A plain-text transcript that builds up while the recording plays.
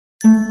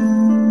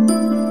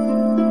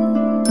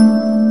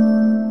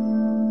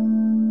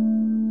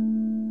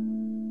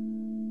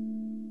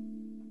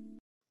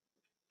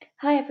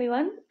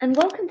everyone, and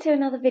welcome to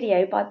another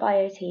video by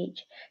BioTeach.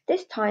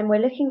 This time we're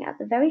looking at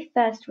the very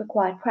first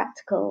required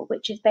practical,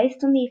 which is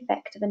based on the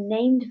effect of a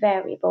named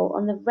variable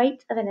on the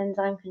rate of an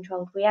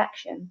enzyme-controlled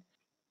reaction.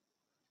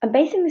 I'm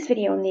basing this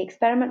video on the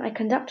experiment I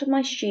conduct with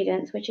my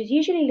students, which is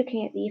usually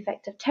looking at the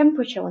effect of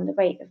temperature on the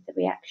rate of the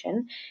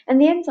reaction,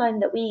 and the enzyme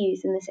that we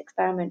use in this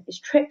experiment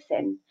is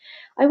trypsin.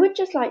 I would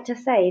just like to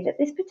say that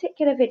this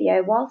particular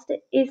video, whilst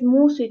it is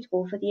more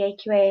suitable for the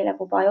AQA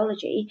level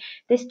biology,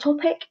 this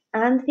topic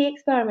and the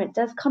experiment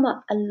does come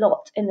up a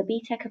lot in the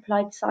BTEC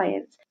Applied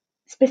Science,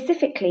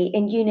 specifically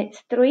in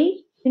Units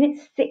 3, Unit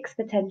 6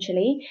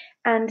 potentially,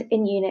 and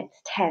in Unit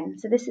 10.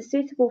 So this is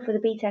suitable for the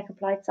BTEC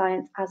Applied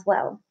Science as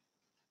well.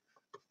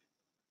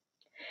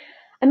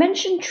 I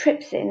mentioned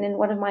trypsin in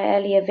one of my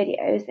earlier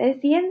videos. It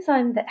is the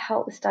enzyme that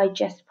helps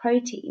digest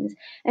proteins,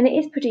 and it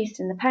is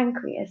produced in the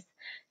pancreas.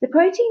 The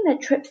protein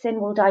that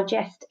trypsin will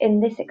digest in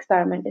this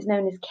experiment is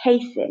known as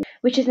casein,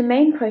 which is a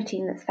main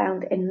protein that's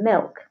found in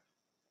milk.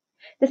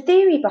 The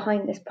theory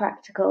behind this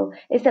practical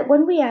is that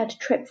when we add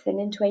trypsin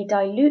into a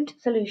dilute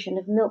solution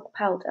of milk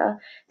powder,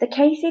 the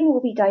casein will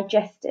be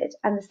digested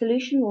and the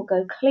solution will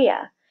go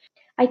clear.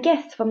 I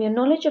guess from your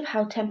knowledge of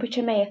how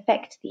temperature may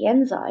affect the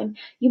enzyme,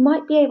 you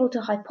might be able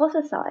to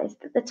hypothesize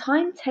that the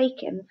time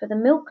taken for the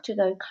milk to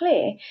go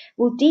clear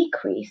will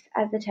decrease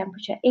as the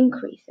temperature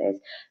increases,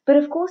 but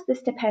of course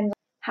this depends on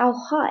how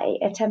high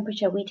a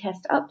temperature we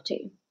test up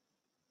to.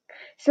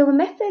 So the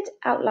method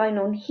outlined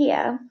on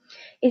here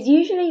is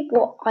usually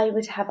what I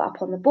would have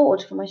up on the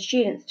board for my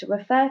students to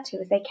refer to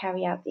as they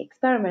carry out the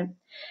experiment.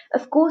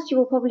 Of course, you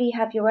will probably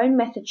have your own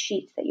method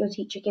sheets that your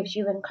teacher gives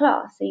you in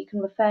class, so you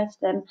can refer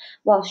to them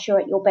whilst you're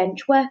at your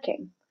bench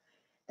working.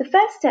 The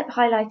first step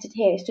highlighted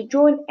here is to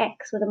draw an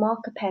X with a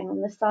marker pen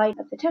on the side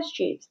of the test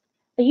tubes.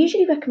 I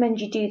usually recommend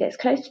you do this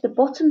close to the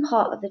bottom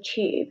part of the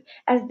tube,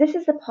 as this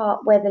is the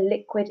part where the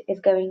liquid is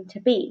going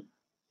to be.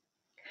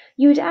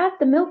 You would add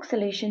the milk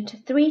solution to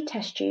 3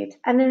 test tubes,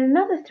 and in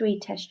another 3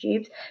 test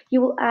tubes you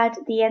will add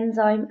the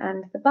enzyme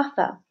and the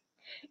buffer.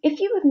 If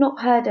you have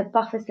not heard of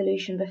buffer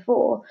solution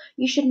before,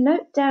 you should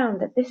note down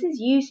that this is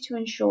used to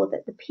ensure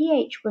that the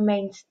pH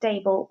remains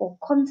stable or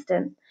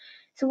constant.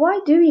 So why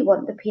do we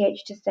want the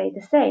pH to stay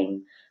the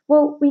same?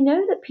 Well, we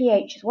know that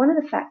pH is one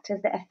of the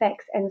factors that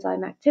affects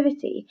enzyme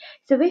activity,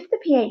 so if the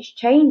pH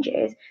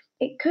changes,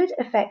 it could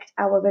affect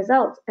our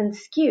results and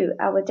skew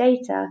our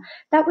data.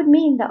 That would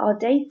mean that our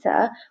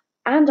data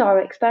and our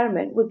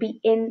experiment would be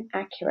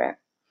inaccurate.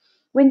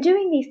 When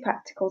doing these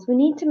practicals, we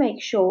need to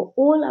make sure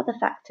all other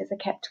factors are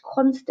kept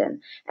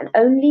constant and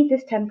only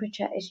this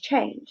temperature is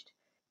changed.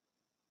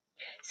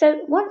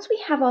 So once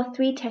we have our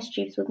 3 test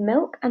tubes with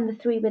milk and the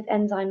 3 with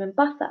enzyme and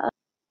buffer,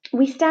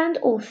 we stand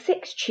all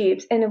 6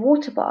 tubes in a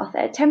water bath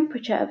at a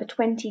temperature of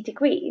 20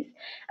 degrees,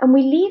 and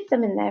we leave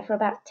them in there for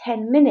about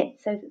 10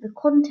 minutes so that the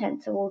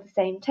contents are all the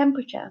same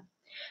temperature.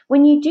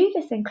 When you do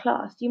this in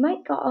class, you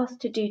might get asked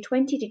to do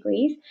 20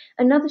 degrees,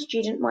 another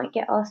student might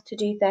get asked to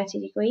do 30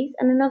 degrees,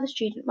 and another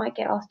student might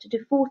get asked to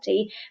do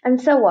 40, and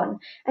so on.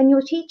 And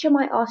your teacher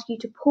might ask you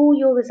to pool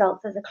your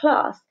results as a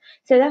class,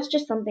 so that's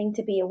just something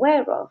to be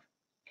aware of.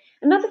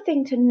 Another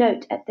thing to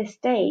note at this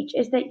stage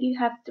is that you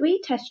have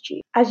 3 test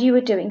tubes as you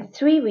are doing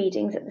 3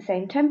 readings at the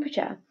same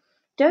temperature.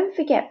 Don't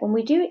forget, when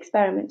we do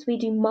experiments, we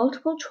do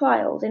multiple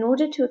trials in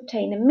order to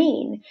obtain a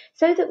mean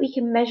so that we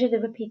can measure the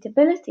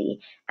repeatability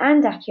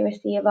and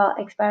accuracy of our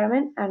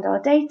experiment and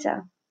our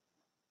data.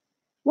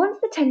 Once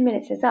the 10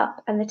 minutes is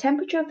up and the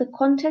temperature of the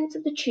contents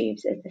of the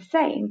tubes is the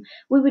same,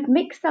 we would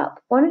mix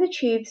up one of the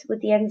tubes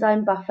with the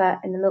enzyme buffer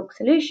and the milk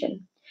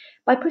solution.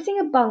 By putting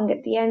a bung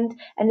at the end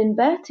and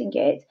inverting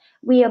it,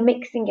 we are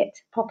mixing it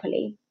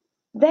properly.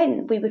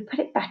 Then we would put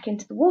it back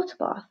into the water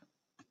bath.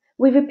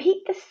 We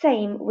repeat the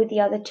same with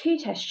the other 2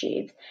 test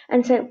tubes,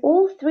 and so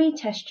all 3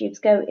 test tubes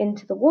go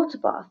into the water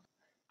bath,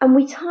 and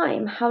we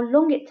time how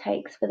long it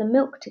takes for the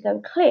milk to go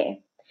clear.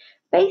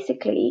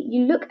 Basically,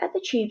 you look at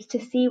the tubes to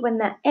see when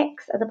that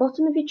X at the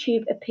bottom of your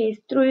tube appears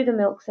through the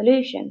milk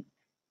solution.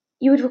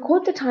 You would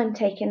record the time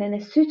taken in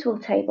a suitable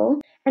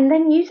table, and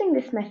then using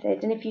this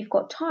method, and if you've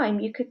got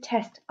time, you could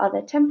test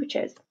other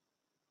temperatures.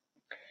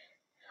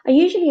 I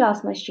usually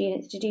ask my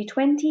students to do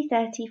 20,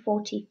 30,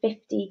 40,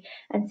 50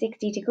 and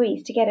 60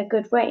 degrees to get a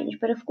good range,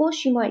 but of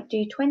course you might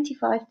do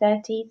 25,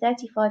 30,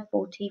 35,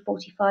 40,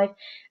 45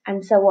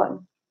 and so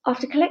on.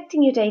 After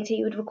collecting your data,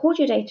 you would record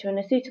your data in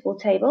a suitable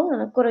table,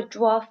 and I've got a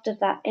draft of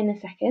that in a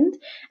second,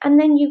 and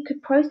then you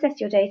could process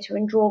your data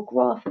and draw a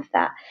graph of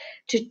that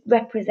to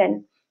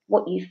represent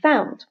what you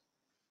found.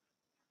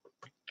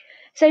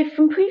 So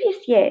from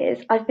previous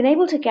years, I've been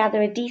able to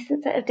gather a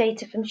decent set of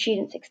data from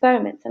students'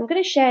 experiments. I'm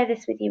going to share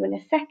this with you in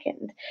a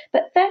second,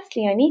 but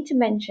firstly I need to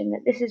mention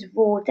that this is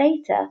raw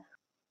data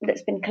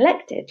that's been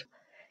collected.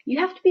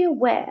 You have to be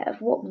aware of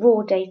what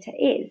raw data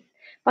is.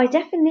 By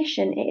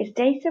definition, it is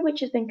data which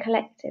has been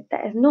collected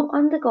that has not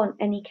undergone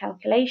any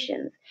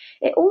calculations.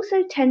 It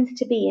also tends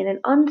to be in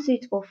an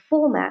unsuitable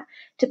format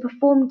to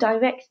perform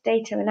direct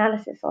data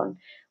analysis on.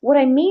 What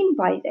I mean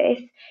by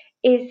this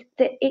is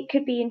that it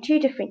could be in two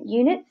different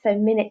units, so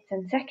minutes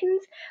and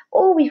seconds,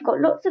 or we've got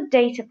lots of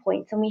data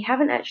points and we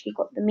haven't actually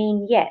got the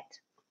mean yet.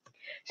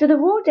 So the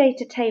raw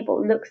data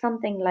table looks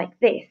something like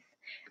this.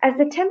 As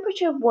the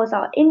temperature was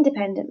our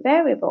independent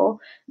variable,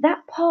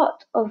 that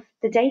part of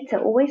the data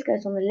always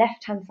goes on the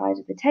left-hand side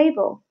of the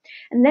table.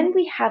 And then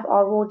we have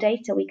our raw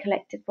data we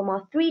collected from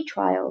our 3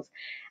 trials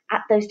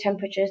at those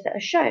temperatures that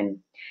are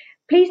shown.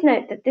 Please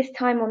note that this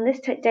time on this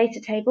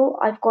data table,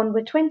 I've gone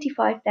with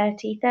 25,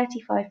 30,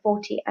 35,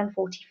 40, and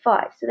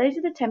 45. So those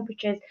are the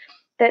temperatures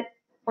that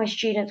my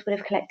students would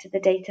have collected the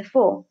data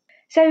for.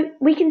 So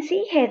we can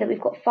see here that we've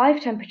got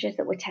 5 temperatures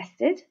that were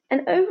tested,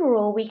 and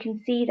overall we can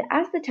see that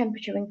as the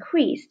temperature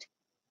increased,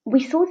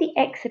 we saw the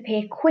X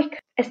appear quicker,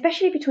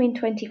 especially between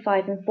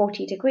 25 and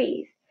 40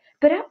 degrees.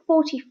 But at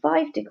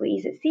 45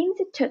 degrees, it seems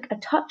it took a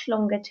touch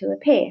longer to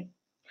appear.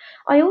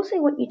 I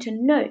also want you to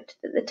note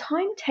that the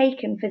time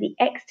taken for the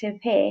X to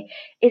appear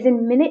is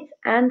in minutes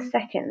and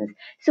seconds,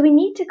 so we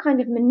need to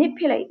kind of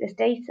manipulate this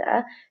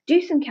data,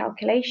 do some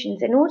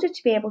calculations in order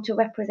to be able to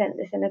represent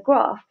this in a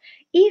graph,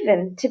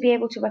 even to be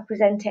able to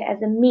represent it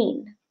as a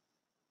mean.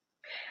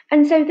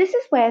 And so this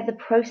is where the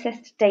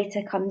processed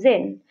data comes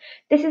in.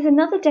 This is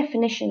another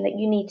definition that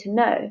you need to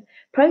know.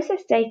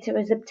 Processed data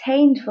is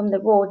obtained from the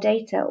raw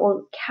data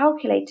or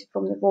calculated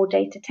from the raw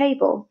data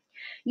table.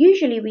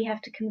 Usually we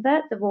have to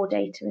convert the raw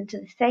data into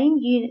the same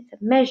units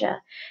of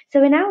measure.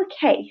 So in our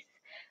case,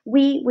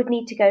 we would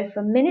need to go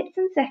from minutes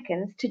and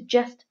seconds to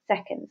just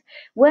seconds.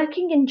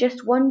 Working in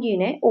just one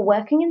unit or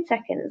working in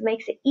seconds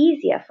makes it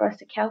easier for us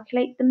to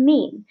calculate the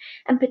mean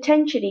and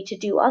potentially to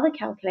do other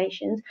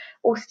calculations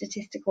or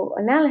statistical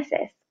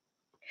analysis.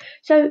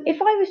 So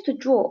if I was to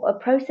draw a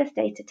process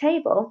data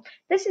table,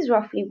 this is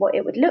roughly what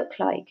it would look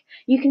like.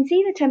 You can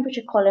see the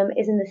temperature column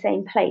is in the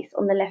same place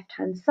on the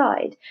left-hand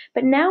side,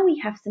 but now we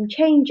have some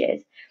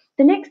changes.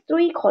 The next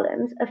 3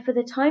 columns are for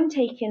the time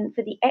taken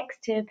for the X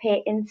to appear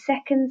in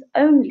seconds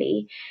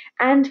only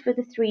and for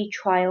the 3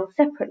 trials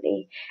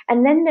separately.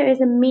 And then there is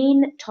a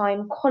mean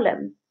time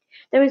column.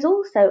 There is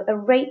also a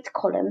rate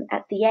column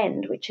at the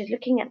end, which is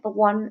looking at the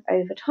 1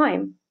 over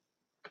time.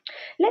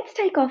 Let's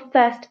take our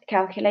first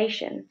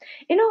calculation.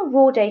 In our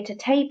raw data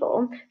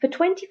table, for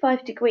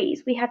 25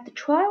 degrees, we had the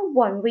trial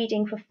 1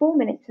 reading for 4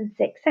 minutes and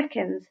 6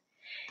 seconds.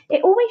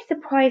 It always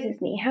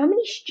surprises me how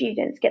many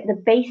students get the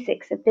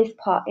basics of this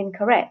part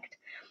incorrect.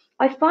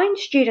 I find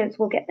students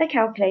will get their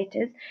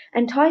calculators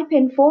and type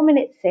in 4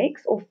 minutes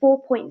 6 or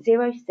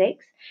 4.06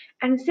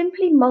 and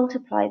simply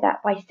multiply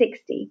that by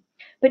 60.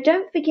 But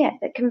don't forget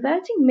that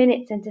converting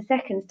minutes into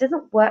seconds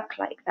doesn't work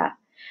like that.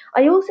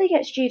 I also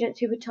get students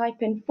who would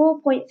type in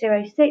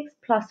 4.06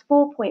 plus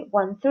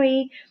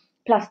 4.13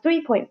 plus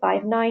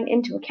 3.59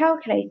 into a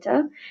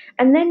calculator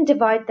and then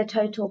divide the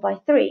total by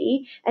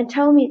 3 and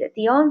tell me that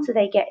the answer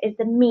they get is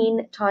the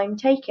mean time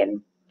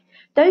taken.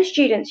 Those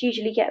students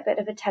usually get a bit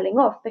of a telling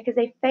off because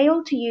they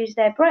fail to use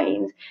their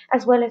brains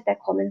as well as their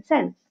common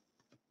sense.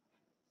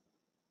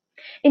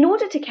 In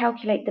order to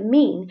calculate the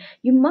mean,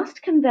 you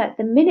must convert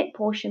the minute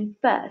portion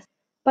first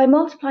by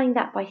multiplying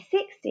that by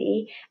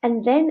 60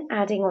 and then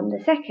adding on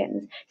the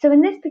seconds. So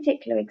in this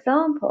particular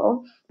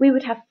example, we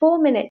would have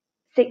 4 minutes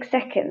 6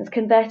 seconds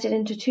converted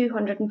into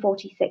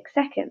 246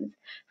 seconds,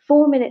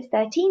 4 minutes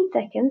 13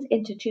 seconds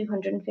into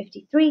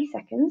 253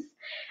 seconds,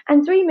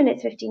 and 3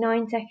 minutes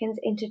 59 seconds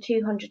into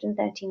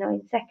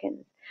 239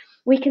 seconds.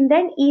 We can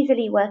then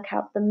easily work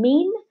out the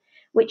mean,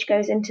 which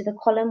goes into the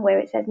column where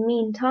it says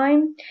mean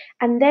time,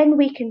 and then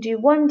we can do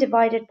 1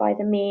 divided by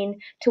the mean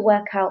to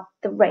work out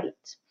the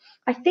rate.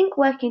 I think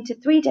working to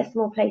 3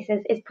 decimal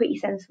places is pretty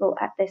sensible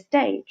at this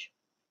stage.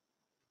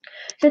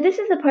 So this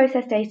is the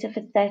process data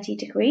for 30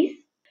 degrees.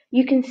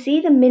 You can see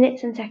the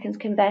minutes and seconds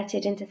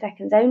converted into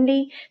seconds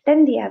only,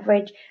 then the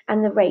average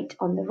and the rate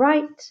on the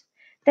right.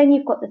 Then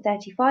you've got the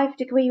 35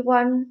 degree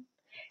one.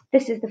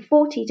 This is the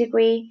 40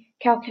 degree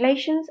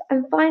calculations,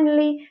 and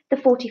finally the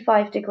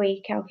 45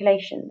 degree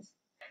calculations.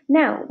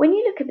 Now, when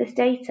you look at this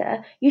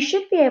data, you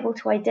should be able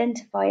to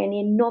identify any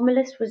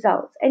anomalous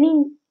results,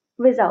 any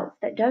results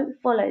that don't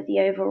follow the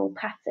overall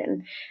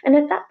pattern, and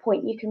at that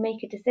point you can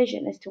make a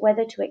decision as to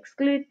whether to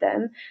exclude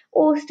them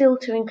or still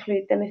to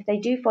include them if they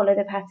do follow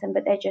the pattern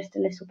but they're just a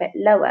little bit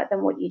lower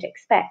than what you'd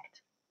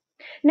expect.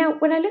 Now,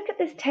 when I look at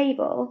this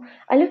table,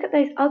 I look at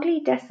those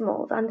ugly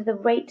decimals under the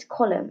rate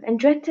column and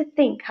dread to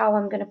think how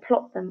I'm going to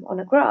plot them on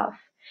a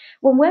graph.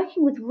 When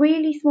working with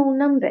really small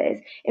numbers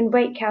in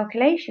rate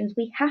calculations,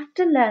 we have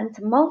to learn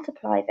to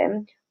multiply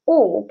them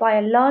all by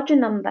a larger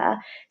number,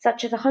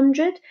 such as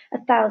 100,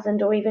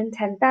 1,000, or even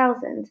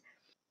 10,000.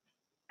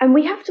 And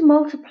we have to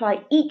multiply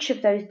each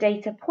of those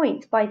data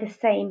points by the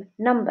same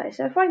number.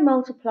 So if I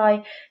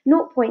multiply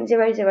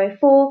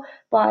 0.004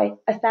 by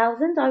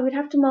 1,000, I would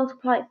have to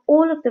multiply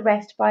all of the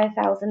rest by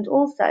 1,000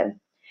 also.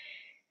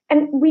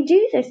 And we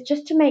do this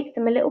just to make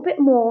them a little bit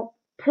more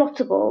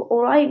plottable,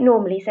 or I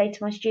normally say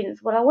to my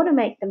students, well, I want to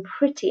make them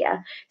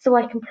prettier so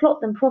I can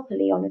plot them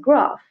properly on a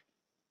graph.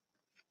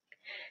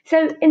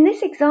 So in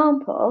this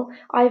example,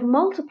 I've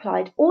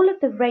multiplied all of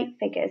the rate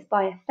figures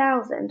by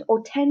 1,000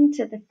 or 10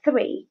 to the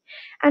 3,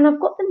 and I've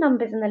got the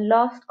numbers in the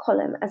last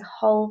column as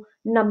whole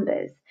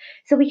numbers.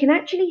 So we can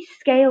actually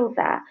scale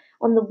that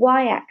on the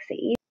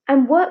y-axis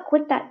and work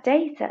with that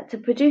data to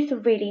produce a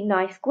really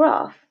nice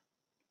graph.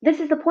 This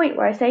is the point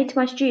where I say to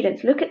my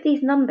students, look at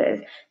these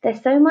numbers,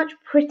 they're so much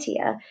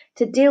prettier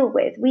to deal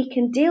with. We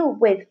can deal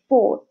with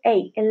 4,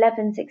 8,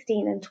 11,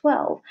 16 and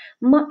 12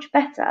 much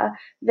better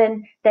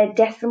than their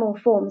decimal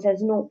forms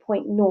as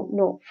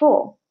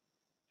 0.004.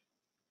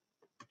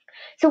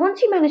 So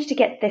once you manage to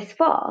get this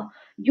far,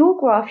 your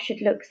graph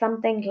should look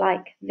something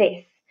like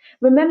this.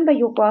 Remember,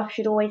 your graph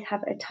should always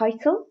have a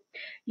title.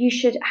 You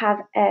should have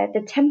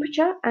the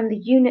temperature and the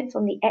units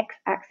on the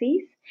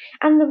x-axis,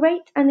 and the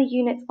rate and the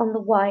units on the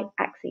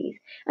y-axis.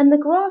 And the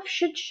graph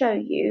should show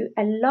you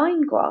a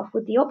line graph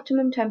with the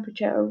optimum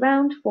temperature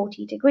around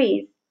 40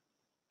 degrees.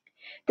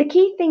 The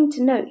key thing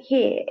to note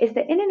here is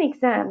that in an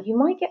exam, you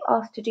might get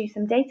asked to do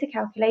some data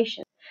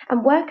calculations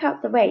and work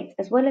out the rates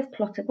as well as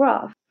plot a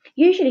graph.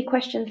 Usually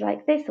questions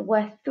like this are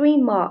worth 3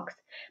 marks,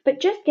 but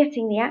just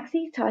getting the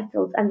axes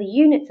titles and the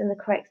units in the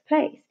correct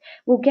place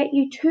will get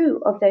you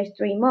 2 of those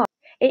 3 marks.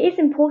 It is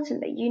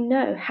important that you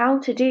know how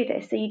to do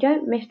this so you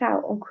don't miss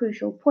out on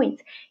crucial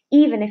points,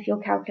 even if your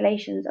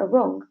calculations are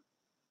wrong.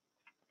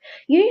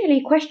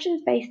 Usually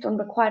questions based on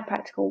required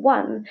practical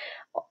 1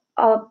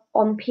 are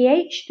on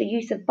pH, the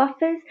use of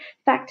buffers,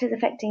 factors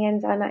affecting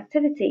enzyme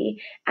activity,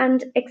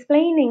 and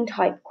explaining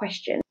type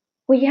questions,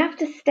 where you have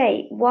to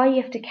state why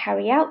you have to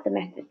carry out the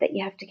method that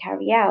you have to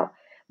carry out.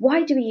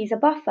 Why do we use a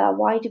buffer?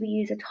 Why do we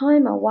use a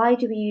timer? Why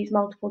do we use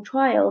multiple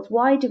trials?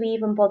 Why do we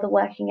even bother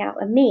working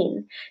out a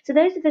mean? So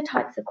those are the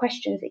types of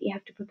questions that you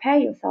have to prepare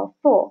yourself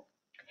for.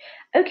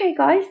 Okay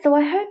guys, so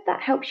I hope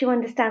that helps you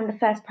understand the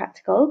first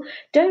practical.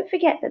 Don't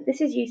forget that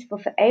this is useful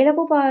for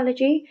A-level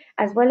biology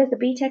as well as the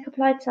BTEC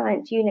Applied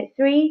Science Unit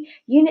 3,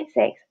 Unit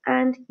 6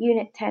 and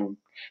Unit 10.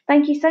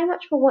 Thank you so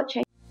much for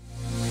watching.